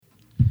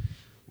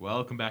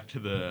Welcome back to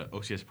the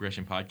OCS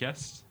Progression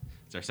Podcast.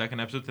 It's our second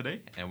episode today,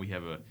 and we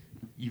have a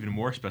even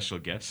more special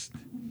guest,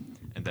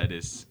 and that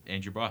is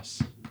Andrew Boss.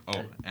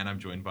 Oh, and I'm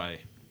joined by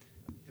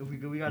We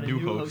got a new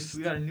host.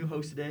 We got a new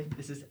host today.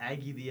 This is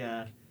Aggie,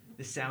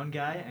 the sound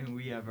guy, and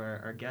we have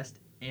our guest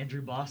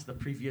Andrew Boss, the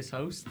previous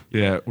host.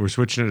 Yeah, we're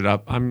switching it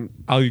up.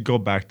 I'll go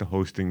back to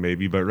hosting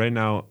maybe, but right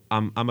now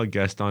I'm a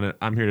guest on it.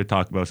 I'm here to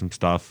talk about some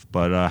stuff.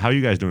 But how are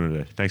you guys doing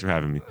today? Thanks for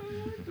having me.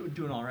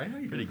 Doing all right. How are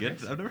you pretty doing,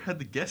 good. I've never had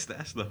the guest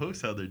ask the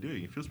host how they're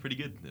doing. It feels pretty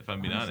good, if I'm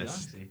being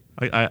honest.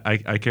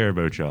 Honestly. I care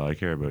about y'all. I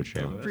care about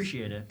y'all.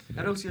 Appreciate it.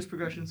 At OCS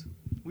Progressions,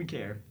 we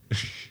care.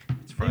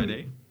 It's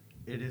Friday.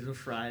 It is a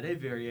Friday.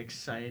 Very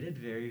excited.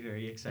 Very,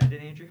 very excited.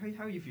 Andrew,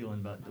 how are you feeling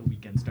about the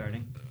weekend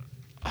starting?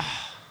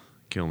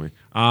 Kill me.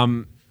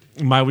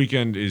 My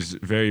weekend is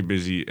very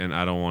busy, and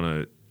I don't want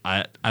to.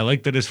 I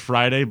like that it's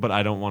Friday, but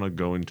I don't want to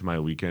go into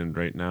my weekend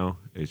right now.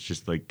 It's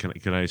just like,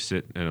 can I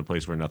sit in a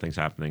place where nothing's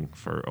happening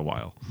for a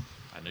while?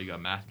 I know you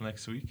got math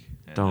next week.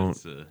 And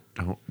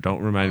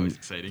Don't remind me.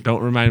 Exciting.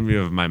 Don't remind me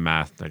of my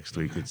math next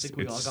week. I think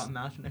we all got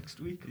math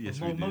next week. Yes,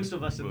 well, we do. most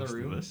of us in the Most of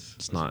room. us.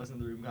 It's Most not. of us in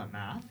the room got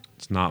math.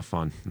 It's not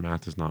fun.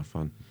 Math is not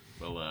fun.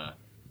 Well,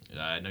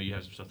 I know you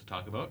have some stuff to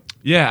talk about.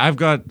 Yeah, I've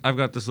got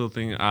this little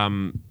thing.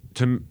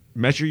 To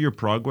measure your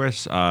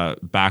progress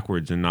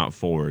backwards and not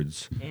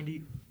forwards.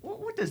 Andy,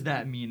 what does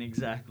that mean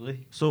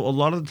exactly? So a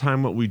lot of the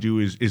time, what we do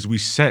is we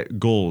set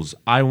goals.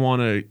 I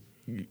want to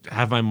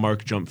have my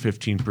mark jump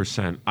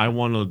 15%. I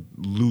want to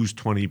lose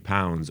 20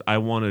 pounds. I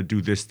want to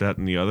do this, that,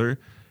 and the other.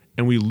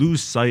 And we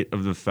lose sight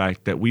of the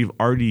fact that we've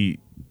already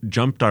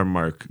jumped our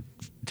mark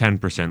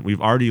 10%.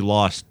 We've already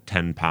lost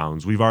 10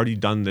 pounds. We've already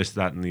done this,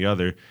 that, and the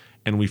other.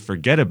 And we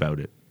forget about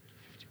it.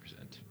 50%.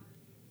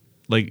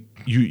 Like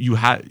you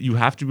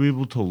have to be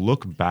able to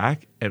look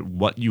back at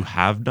what you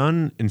have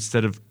done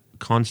instead of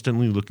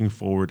constantly looking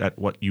forward at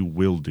what you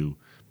will do.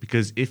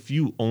 Because if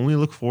you only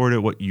look forward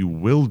at what you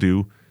will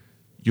do,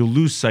 you'll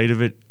lose sight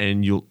of it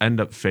and you'll end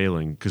up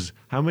failing. Because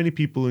how many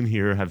people in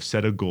here have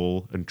set a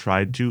goal and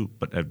tried to,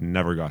 but have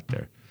never got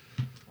there?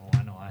 Oh,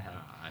 I know I have.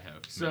 I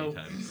have So, many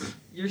times.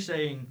 You're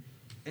saying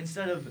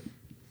instead of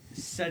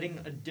setting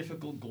a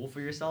difficult goal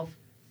for yourself,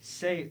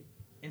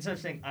 instead of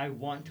saying I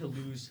want to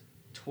lose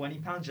 20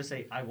 pounds, just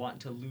say I want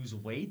to lose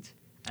weight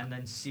and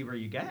then see where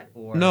you get?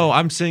 Or No,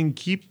 I'm saying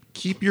keep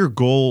your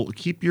goal,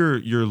 keep your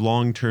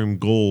long-term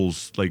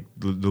goals, like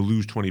the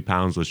lose 20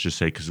 pounds, let's just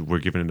say, because we're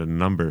giving it a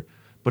number.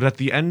 But at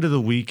the end of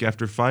the week,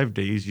 after 5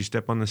 days, you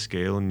step on the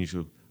scale and you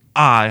go,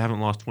 I haven't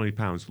lost 20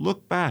 pounds.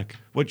 Look back.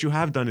 What you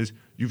have done is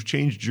you've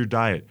changed your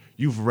diet.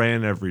 You've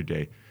ran every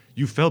day.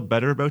 You felt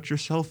better about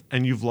yourself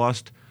and you've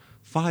lost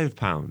 5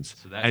 pounds.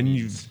 So that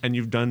means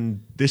you've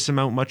done this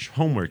amount much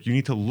homework. You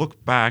need to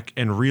look back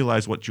and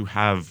realize what you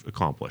have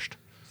accomplished.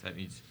 So that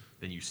means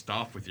then you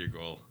stop with your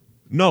goal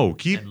No,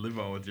 keep and live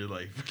on with your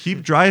life.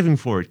 keep driving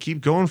for it. Keep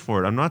going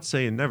for it. I'm not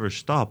saying never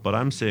stop, but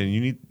I'm saying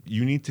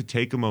you need to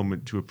take a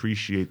moment to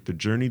appreciate the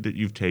journey that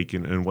you've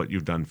taken and what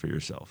you've done for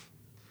yourself.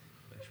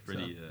 That's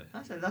pretty.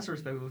 That's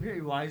respectable.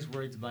 Very wise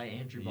words by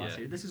Andrew Boss Yeah.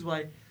 here. This is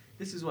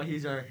why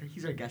he's our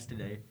guest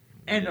today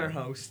and our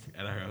host.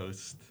 And our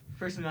host.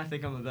 Personally, I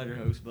think I'm a better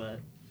host, but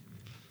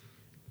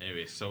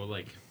Anyway, so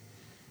like,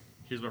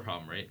 here's my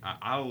problem, right?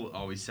 I'll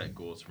always set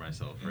goals for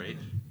myself, right?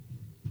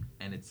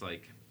 And it's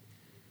like,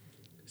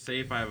 say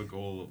if I have a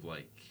goal of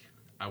like,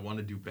 I want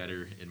to do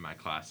better in my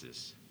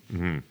classes.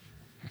 Mm-hmm.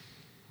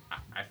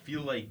 I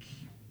feel like,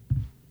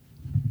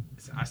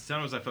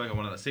 sometimes I feel like I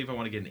want to, say if I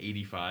want to get an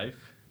 85,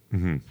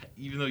 Mm-hmm.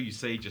 even though you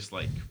say just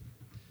like,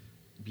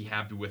 be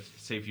happy with,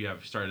 say if you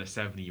have started at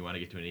 70, you want to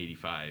get to an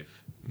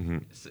 85. Mm-hmm.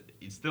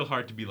 It's still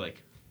hard to be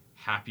like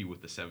happy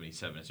with the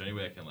 77. Is there any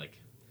way I can like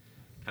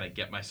kind of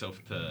get myself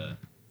to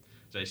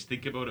just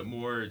think about it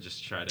more, or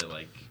just try to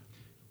like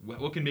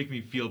what can make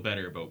me feel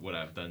better about what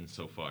I've done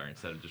so far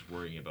instead of just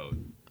worrying about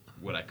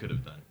what I could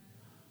have done?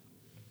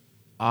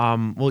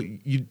 Well,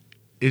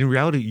 in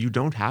reality, you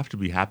don't have to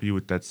be happy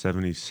with that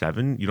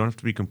 77. You don't have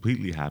to be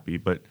completely happy,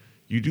 but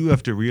you do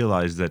have to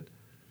realize that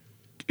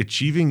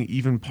achieving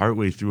even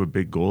partway through a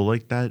big goal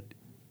like that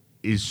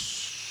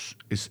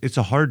it's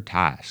a hard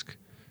task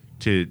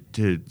to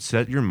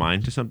set your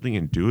mind to something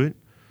and do it.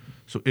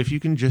 So if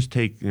you can just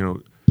take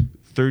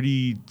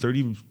 30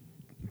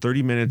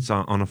 minutes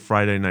on a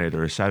Friday night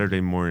or a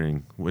Saturday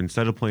morning,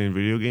 instead of playing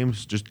video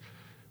games,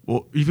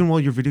 even while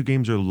your video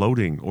games are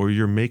loading or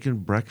you're making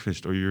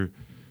breakfast or you're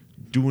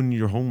doing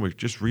your homework,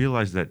 just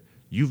realize that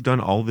you've done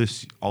all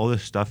this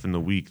stuff in the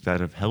week that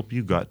have helped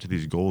you got to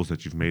these goals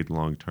that you've made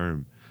long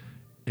term.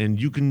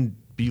 And you can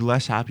be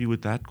less happy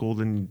with that goal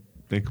than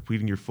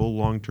completing your full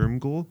long-term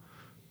goal,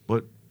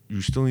 but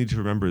you still need to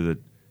remember that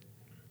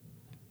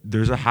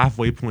there's a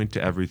halfway point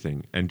to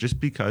everything. And just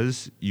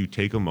because you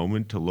take a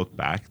moment to look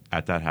back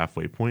at that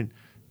halfway point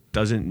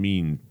doesn't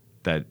mean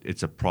that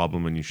it's a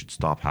problem and you should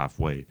stop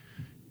halfway.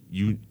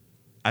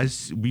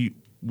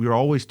 We're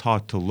always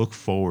taught to look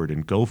forward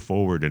and go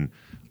forward and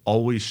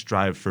always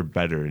strive for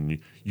better. And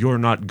you're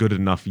not good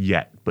enough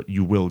yet, but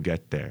you will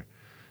get there.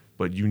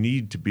 but you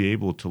need to be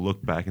able to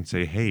look back and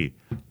say, hey,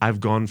 I've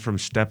gone from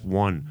step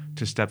 1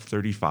 to step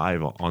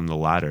 35 on the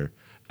ladder.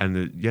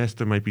 And yes,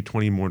 there might be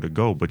 20 more to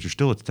go, but you're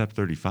still at step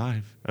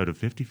 35 out of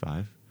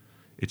 55.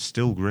 It's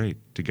still great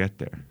to get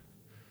there.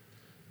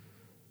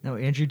 Now,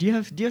 Andrew, do you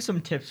have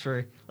some tips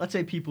for, let's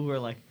say, people who are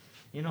like,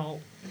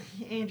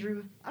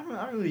 Andrew, I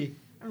don't really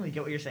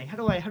get what you're saying. How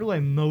do I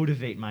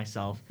motivate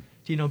myself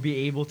to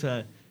be able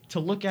to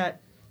look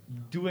at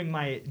doing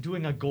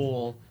a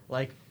goal,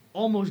 like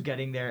almost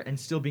getting there and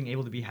still being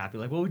able to be happy?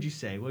 Like, what would you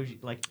say?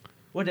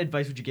 What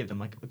advice would you give them?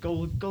 Like, go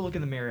look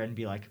in the mirror and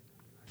be like,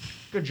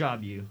 good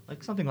job, you.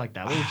 Like something like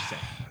that. What would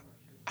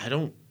you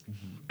say?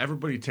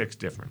 Everybody ticks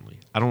differently.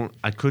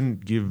 I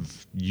couldn't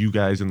give you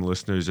guys and the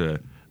listeners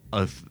a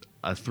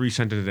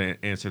 3-sentence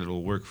answer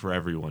that'll work for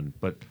everyone.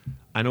 But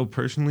I know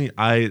personally,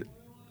 I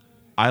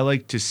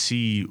like to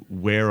see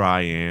where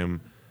I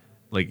am.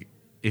 Like,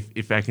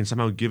 if I can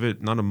somehow give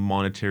it not a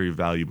monetary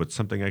value, but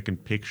something I can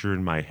picture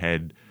in my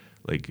head.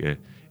 Like,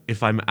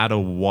 if I'm at a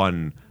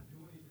 1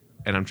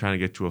 and I'm trying to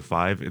get to a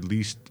 5, at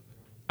least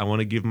I want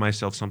to give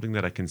myself something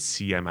that I can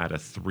see I'm at a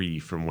 3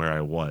 from where I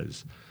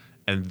was.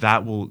 And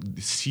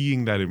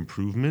seeing that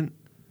improvement,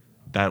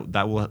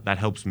 that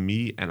helps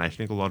me, and I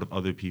think a lot of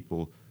other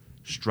people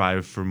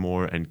strive for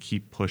more and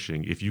keep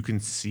pushing. If you can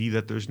see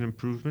that there's an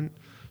improvement.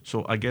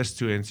 So I guess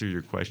to answer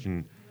your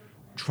question,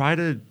 try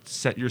to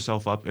set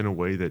yourself up in a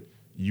way that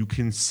you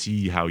can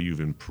see how you've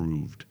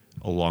improved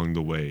along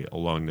the way,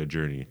 along the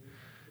journey.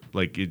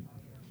 Like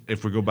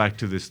if we go back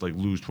to this, like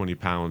lose 20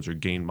 pounds or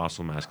gain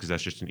muscle mass, because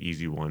that's just an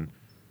easy one.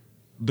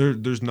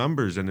 There's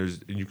numbers and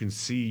you can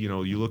see,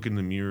 you look in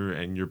the mirror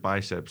and your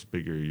biceps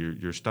bigger,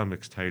 your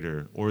stomach's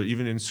tighter, or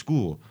even in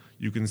school,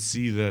 you can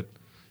see that,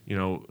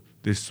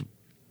 this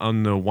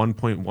on the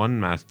 1.1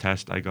 math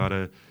test, I got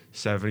a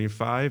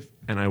 75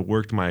 and I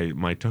worked my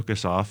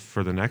tuchus off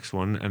for the next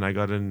one and I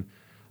got a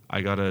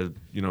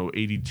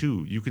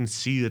 82. You can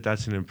see that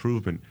that's an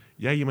improvement.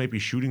 Yeah, you might be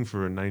shooting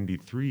for a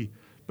 93,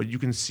 but you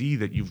can see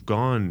that you've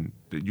gone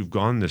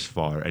this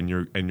far and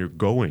you're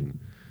going.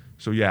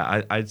 So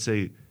yeah, I'd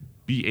say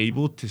be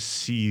able to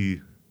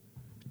see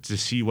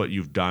what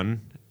you've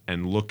done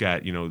and look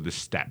at the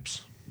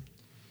steps.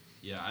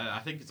 Yeah, I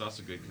think it's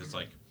also good because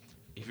like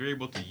if you're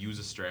able to use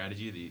a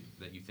strategy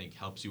that you think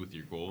helps you with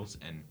your goals,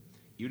 and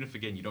even if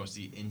again you don't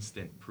see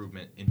instant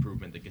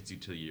improvement that gets you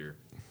to your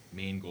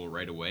main goal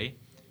right away,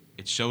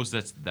 it shows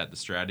that the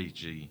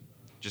strategy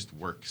just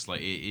works. Like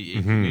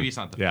maybe it's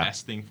not the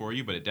best thing for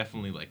you, but it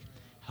definitely like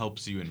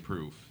helps you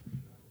improve.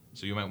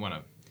 So you might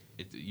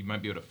you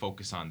might be able to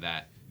focus on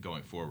that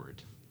going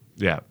forward.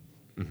 Yeah.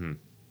 Mm-hmm.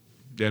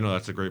 Yeah, no,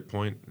 that's a great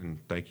point, and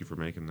thank you for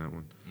making that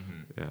one.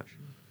 Mm-hmm.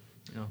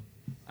 Yeah.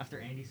 After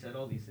Andy said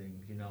all these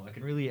things, I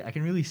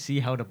can really see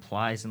how it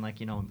applies in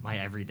my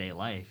everyday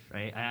life,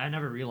 right? I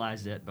never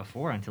realized it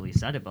before until he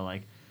said it, but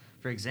like,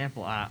 for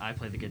example, I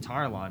play the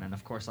guitar a lot, and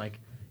of course, like,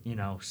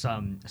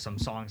 some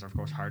songs are of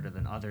course harder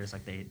than others,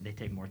 like they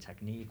take more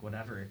technique,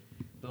 whatever.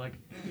 But like,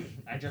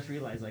 I just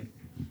realized like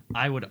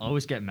I would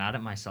always get mad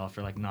at myself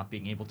for like not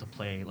being able to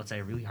play, let's say,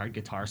 a really hard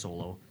guitar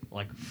solo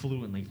like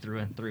fluently through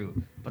and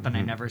through. But then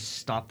I never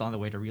stopped on the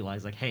way to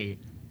realize like, hey,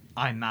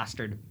 I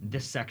mastered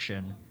this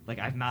section, like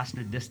I've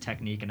mastered this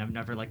technique, and I've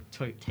never like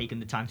taken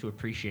the time to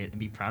appreciate and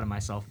be proud of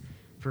myself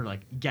for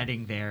like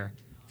getting there,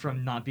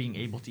 from not being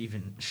able to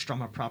even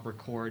strum a proper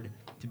chord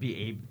to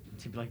being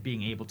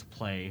able to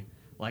play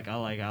like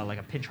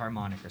a pinch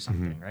harmonic or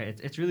something, right?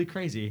 It's really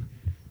crazy,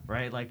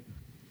 right? Like,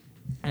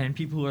 and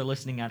people who are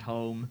listening at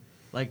home,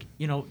 like,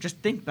 just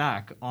think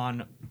back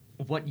on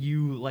what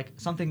you like,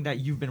 something that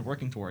you've been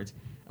working towards,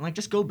 and like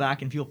just go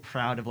back and feel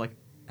proud of like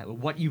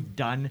what you've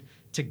done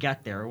to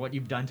get there, or what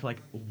you've done to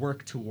like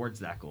work towards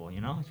that goal.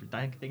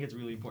 I think it's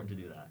really important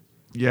to do that.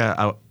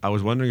 Yeah, I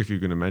was wondering if you're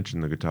going to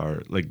mention the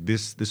guitar. Like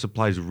this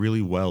applies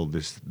really well.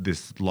 This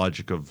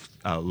logic of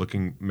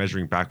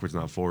measuring backwards,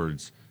 not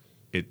forwards.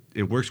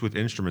 It works with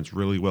instruments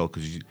really well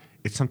because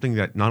it's something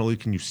that not only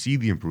can you see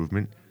the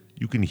improvement,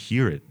 you can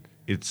hear it.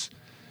 It's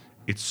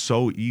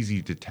so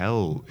easy to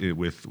tell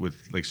with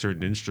like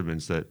certain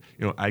instruments that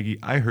Aggie,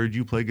 I heard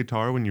you play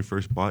guitar when you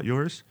first bought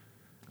yours.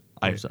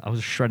 I was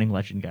a shredding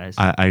legend, guys.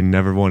 I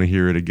never want to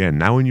hear it again.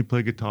 Now when you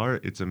play guitar,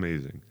 it's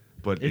amazing.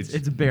 But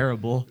it's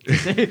bearable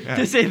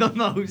to say the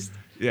most.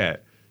 Yeah,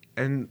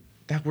 and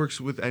that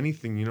works with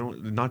anything,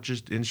 not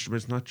just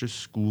instruments, not just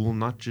school,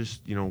 not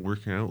just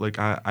working out. Like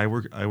I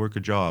work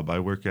a job. I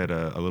work at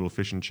a little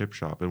fish and chip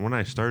shop, and when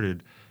I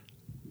started,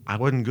 I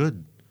wasn't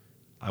good.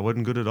 I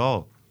wasn't good at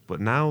all. But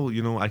now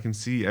I can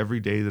see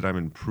every day that I'm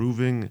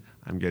improving.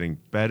 I'm getting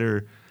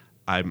better.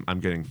 I'm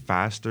getting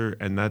faster,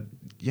 and that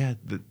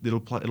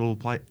it'll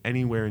apply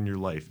anywhere in your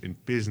life, in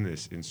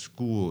business, in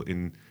school,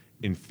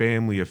 in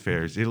family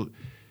affairs.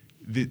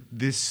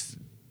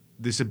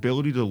 This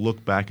ability to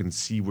look back and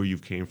see where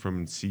you've came from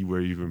and see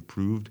where you've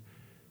improved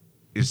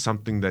is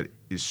something that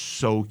is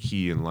so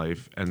key in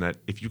life, and that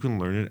if you can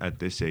learn it at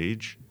this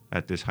age,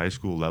 at this high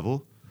school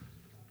level,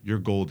 you're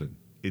golden.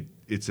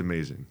 It's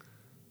amazing.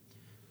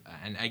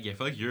 And Aggie, I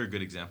feel like you're a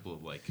good example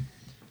of like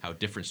how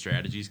different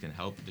strategies can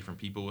help different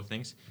people with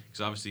things.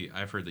 Because obviously,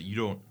 I've heard that you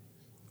don't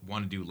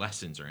want to do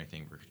lessons or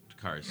anything for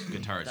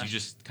guitars. You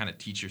just kind of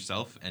teach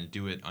yourself and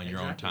do it on your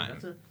own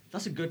time.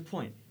 That's a good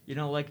point. You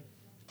know, like,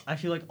 I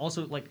feel like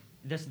also, like,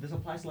 this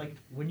applies to, like,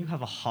 when you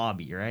have a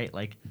hobby, right?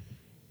 Like,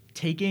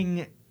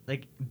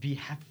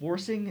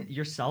 forcing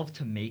yourself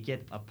to make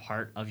it a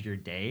part of your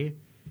day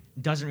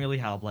doesn't really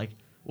help. Like,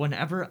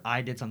 whenever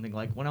I did something,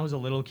 like when I was a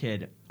little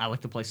kid, I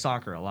liked to play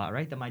soccer a lot,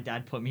 right? Then my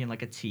dad put me in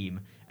like a team,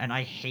 and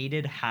I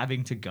hated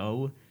having to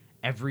go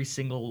every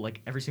single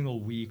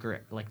week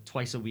or like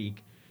twice a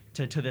week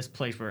to this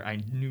place where I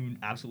knew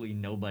absolutely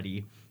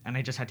nobody, and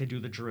I just had to do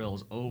the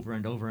drills over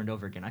and over and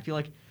over again. I feel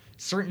like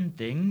certain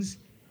things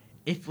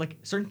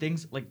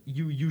like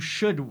you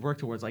should work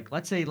towards, like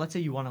let's say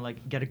you want to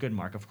like get a good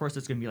mark. Of course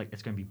it's gonna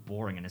be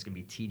boring and it's gonna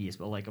be tedious,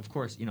 but like of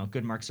course, you know,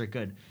 good marks are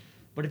good.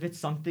 But if it's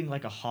something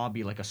like a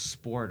hobby, like a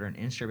sport or an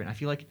instrument, I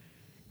feel like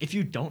if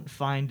you don't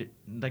find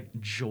like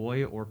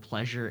joy or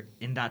pleasure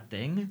in that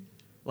thing,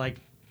 like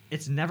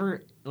it's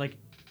never like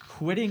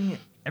quitting.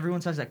 Everyone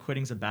says that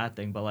quitting's a bad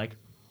thing, but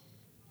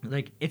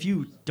like if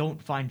you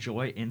don't find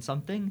joy in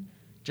something,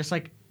 just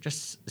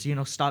you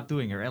know, stop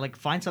doing it, right? Like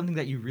find something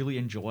that you really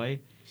enjoy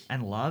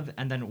and love,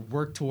 and then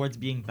work towards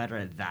being better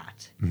at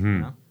that. Mm-hmm. You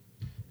know?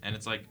 And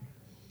it's like,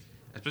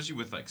 especially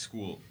with like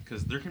school,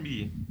 because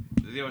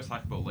they always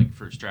talk about like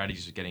for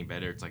strategies of getting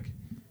better, it's like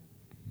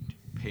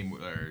pay more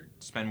or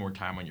spend more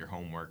time on your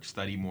homework,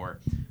 study more.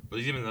 But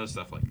there's even other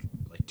stuff like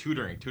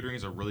tutoring. Tutoring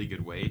is a really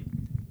good way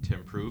to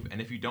improve. And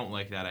if you don't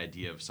like that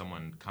idea of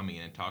someone coming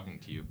in and talking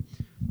to you,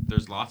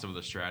 there's lots of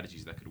other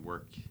strategies that could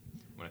work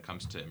when it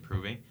comes to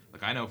improving.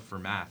 Like I know for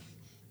math,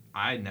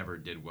 I never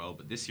did well,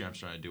 but this year I'm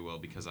starting to do well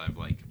because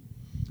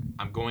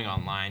I'm going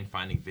online,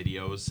 finding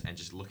videos, and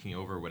just looking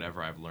over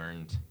whatever I've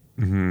learned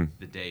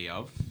the day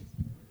of,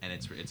 and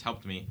it's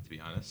helped me, to be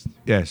honest.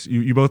 Yes,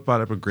 you both brought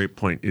up a great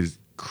point. Is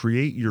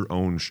create your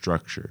own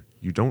structure.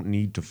 You don't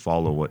need to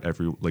follow what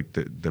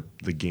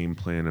the game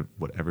plan of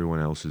what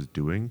everyone else is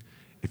doing.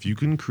 If you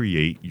can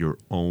create your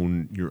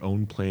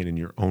own plan and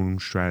your own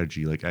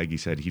strategy, like Aggie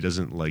said, he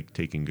doesn't like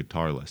taking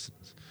guitar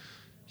lessons.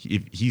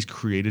 He's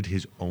created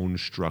his own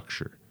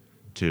structure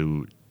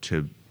to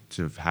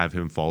have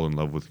him fall in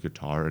love with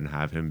guitar and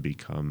have him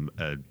become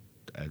a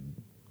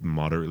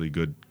moderately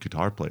good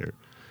guitar player.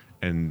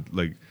 And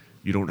like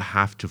you don't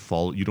have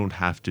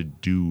to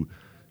do,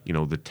 you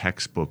know, the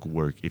textbook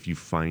work. If you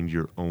find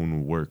your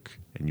own work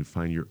and you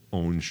find your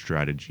own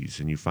strategies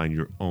and you find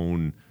your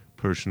own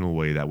personal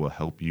way that will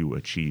help you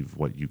achieve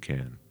what you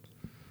can.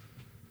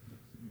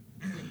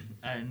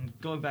 And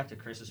going back to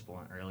Chris's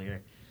point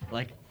earlier,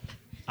 like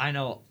I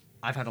know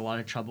I've had a lot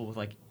of trouble with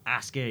like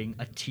asking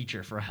a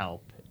teacher for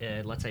help.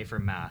 Let's say for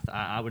math,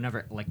 I would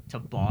never like to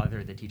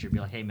bother the teacher, be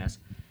like, "Hey, miss,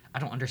 I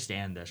don't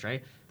understand this,"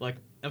 right? Like,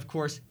 of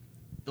course,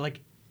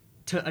 like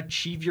to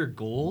achieve your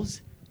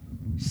goals,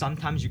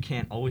 sometimes you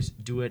can't always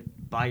do it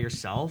by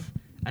yourself,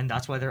 and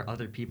that's why there are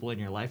other people in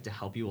your life to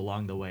help you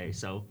along the way.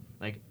 So,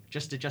 like,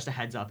 just a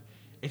heads up,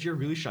 if you're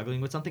really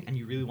struggling with something and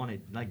you really want to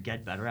like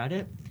get better at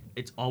it,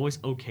 it's always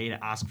okay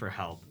to ask for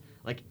help.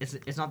 Like,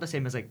 it's not the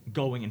same as like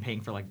going and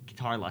paying for like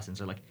guitar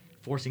lessons or like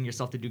forcing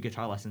yourself to do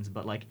guitar lessons,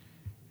 but like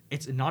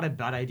it's not a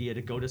bad idea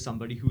to go to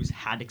somebody who's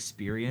had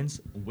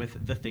experience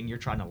with the thing you're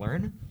trying to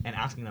learn and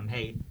asking them,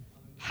 "Hey,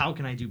 how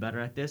can I do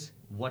better at this?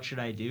 What should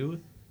I do?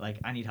 Like,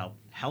 I need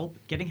help."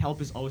 Getting help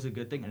is always a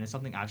good thing, and it's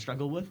something I've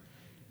struggled with,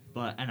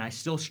 and I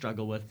still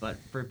struggle with. But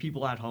for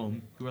people at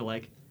home who are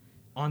like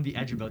on the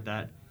edge about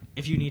that,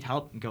 if you need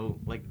help, go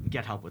like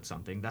get help with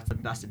something. That's the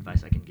best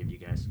advice I can give you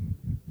guys.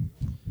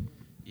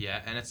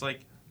 Yeah, and it's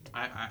like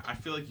I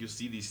feel like you'll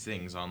see these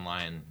things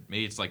online.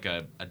 Maybe it's like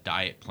a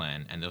diet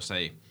plan, and they'll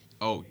say,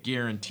 "Oh,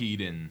 guaranteed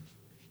in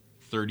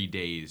 30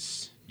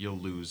 days you'll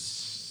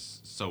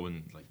lose a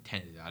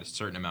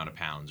certain amount of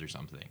pounds or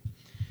something."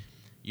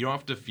 You don't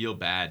have to feel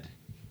bad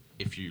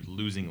if you're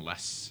losing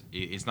less.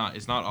 It's not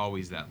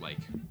always that, like,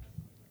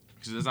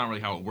 because that's not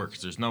really how it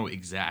works. There's no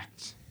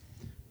exact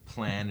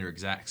plan or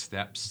exact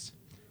steps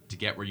to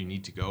get where you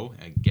need to go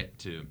and get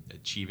to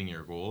achieving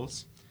your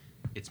goals.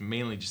 It's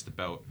mainly just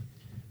about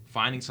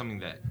finding something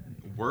that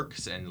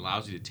works and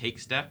allows you to take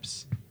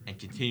steps and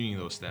continuing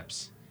those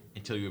steps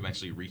until you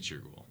eventually reach your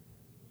goal.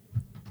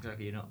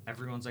 Exactly. You know,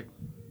 everyone's like,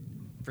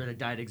 for the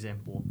diet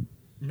example,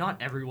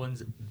 not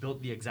everyone's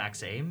built the exact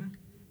same,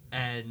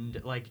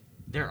 and like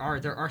there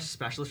are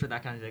specialists for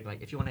that kind of thing.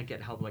 Like if you want to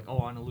get help, like, "Oh,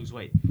 I want to lose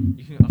weight,"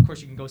 you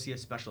can go see a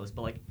specialist.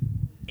 But like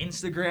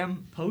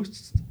Instagram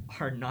posts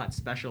are not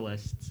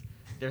specialists.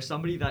 They're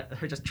somebody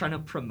that are just trying to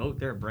promote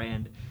their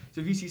brand.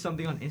 So if you see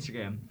something on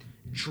Instagram,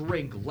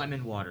 drink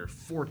lemon water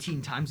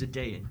 14 times a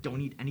day and don't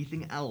eat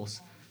anything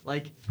else,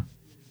 like,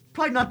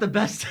 probably not the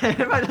best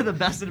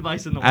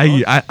advice in the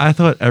world. I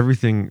thought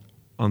everything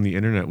on the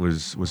internet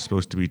was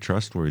supposed to be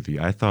trustworthy.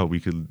 I thought we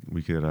could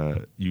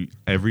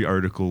every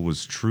article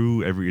was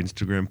true, every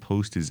Instagram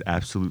post is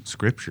absolute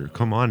scripture.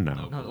 Come on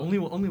now. No, only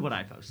what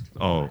I post.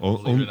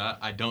 Believe it or not,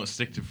 I don't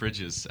stick to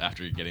fridges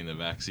after getting the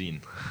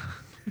vaccine.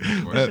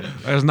 Of course.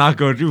 Let's not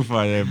go too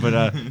far there.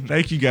 But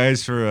thank you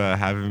guys for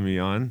having me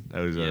on.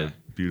 That was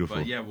beautiful.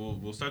 But yeah,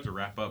 we'll start to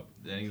wrap up.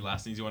 Any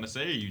last things you want to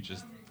say, or you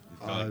just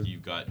feel like you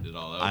got it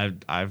all out?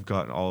 I've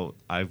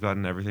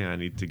gotten everything I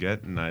need to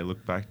get, and I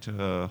look back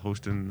to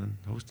hosting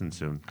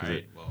soon. All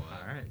right. Well,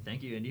 all right.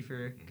 Thank you, Andy,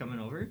 for coming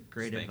over.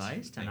 Great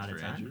advice. 10 out of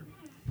 10. Andrew.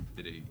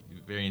 Did a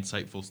very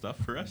insightful stuff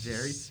for us.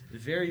 Very,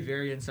 very,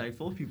 very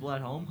insightful. People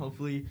at home,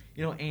 hopefully,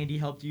 Andy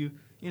helped you,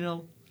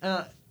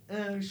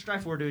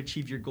 strive forward to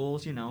achieve your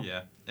goals,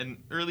 Yeah,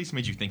 or at least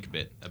made you think a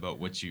bit about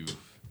what you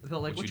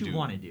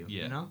want to do,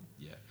 Yeah.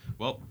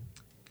 Well,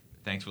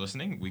 thanks for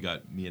listening. We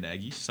got me and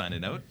Aggie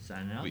signing out.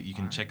 You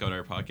can check out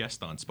our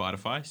podcast on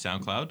Spotify,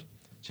 SoundCloud.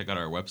 Check out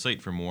our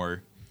website for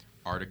more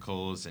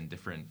articles and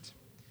different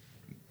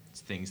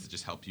things that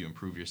just help you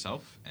improve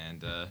yourself.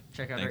 And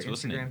check out our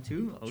Instagram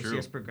too,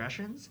 OCS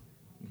Progressions.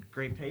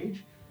 Great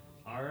page.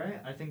 All right,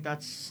 I think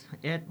that's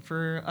it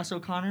for us,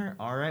 O'Connor.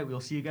 All right, we'll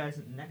see you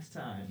guys next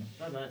time.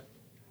 Bye-bye.